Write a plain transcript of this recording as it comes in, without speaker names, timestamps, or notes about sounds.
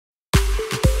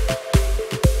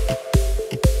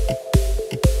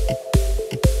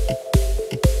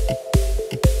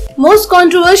Most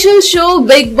controversial show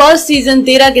big boss season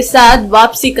 13 के साथ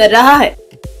वापसी कर रहा है।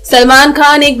 सलमान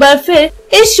खान एक बार फिर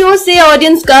इस शो से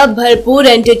ऑडियंस का भरपूर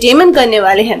एंटरटेनमेंट करने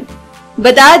वाले हैं।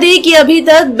 बता दें कि अभी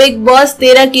तक बिग बॉस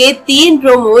 13 के 3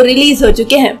 प्रोमो रिलीज हो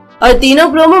चुके हैं और तीनों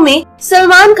प्रोमो में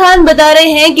सलमान खान बता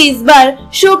रहे हैं कि इस बार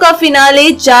शो का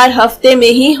फिनाले 4 हफ्ते में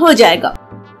ही हो जाएगा।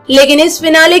 लेकिन इस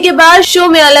फिनाले के बाद शो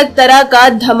में अलग तरह का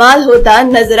धमाल होता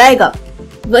नजर आएगा।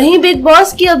 वहीं बिग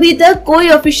बॉस की अभी तक कोई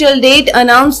ऑफिशियल डेट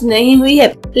अनाउंस नहीं हुई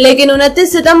है, लेकिन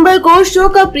 29 सितंबर को शो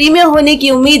का प्रीमियर होने की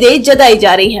उम्मीदें जताई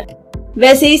जा रही हैं।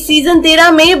 वैसे इस सीजन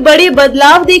 13 में बड़े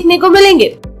बदलाव देखने को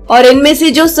मिलेंगे और इनमें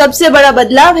से जो सबसे बड़ा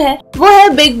बदलाव है वो है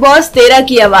बिग बॉस 13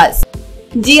 की आवाज।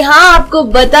 जी हाँ, आपको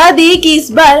बता दी कि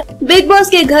इस बार बिग बॉस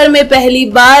के घर में पहली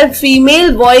बार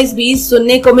फीमेल वॉइस भी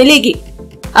सुनने को मिलेगी।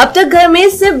 अब तक घर में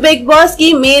सिर्फ बिग बॉस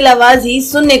की मेल आवाज ही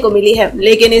सुनने को मिली है,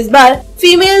 लेकिन इस बार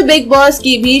फीमेल बिग बॉस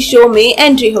की भी शो में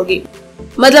एंट्री होगी।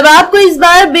 मतलब आपको इस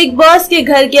बार बिग बॉस के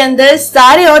घर के अंदर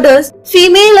सारे ऑर्डर्स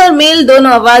फीमेल और मेल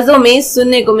दोनों आवाजों में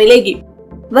सुनने को मिलेगी।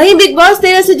 वहीं बिग बॉस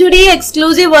 13 से जुड़ी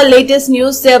एक्सक्लूसिव और लेटेस्ट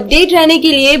न्यूज से अपडेट रहने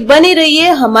के लिए बने रहिए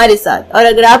हमारे साथ। और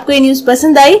अगर आपको ये न्यूज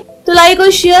पसंद आई तो लाइक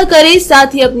और शेयर करें,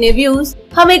 साथ ही अपने व्यूज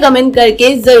हमें कमेंट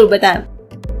करके जरूर बताएं।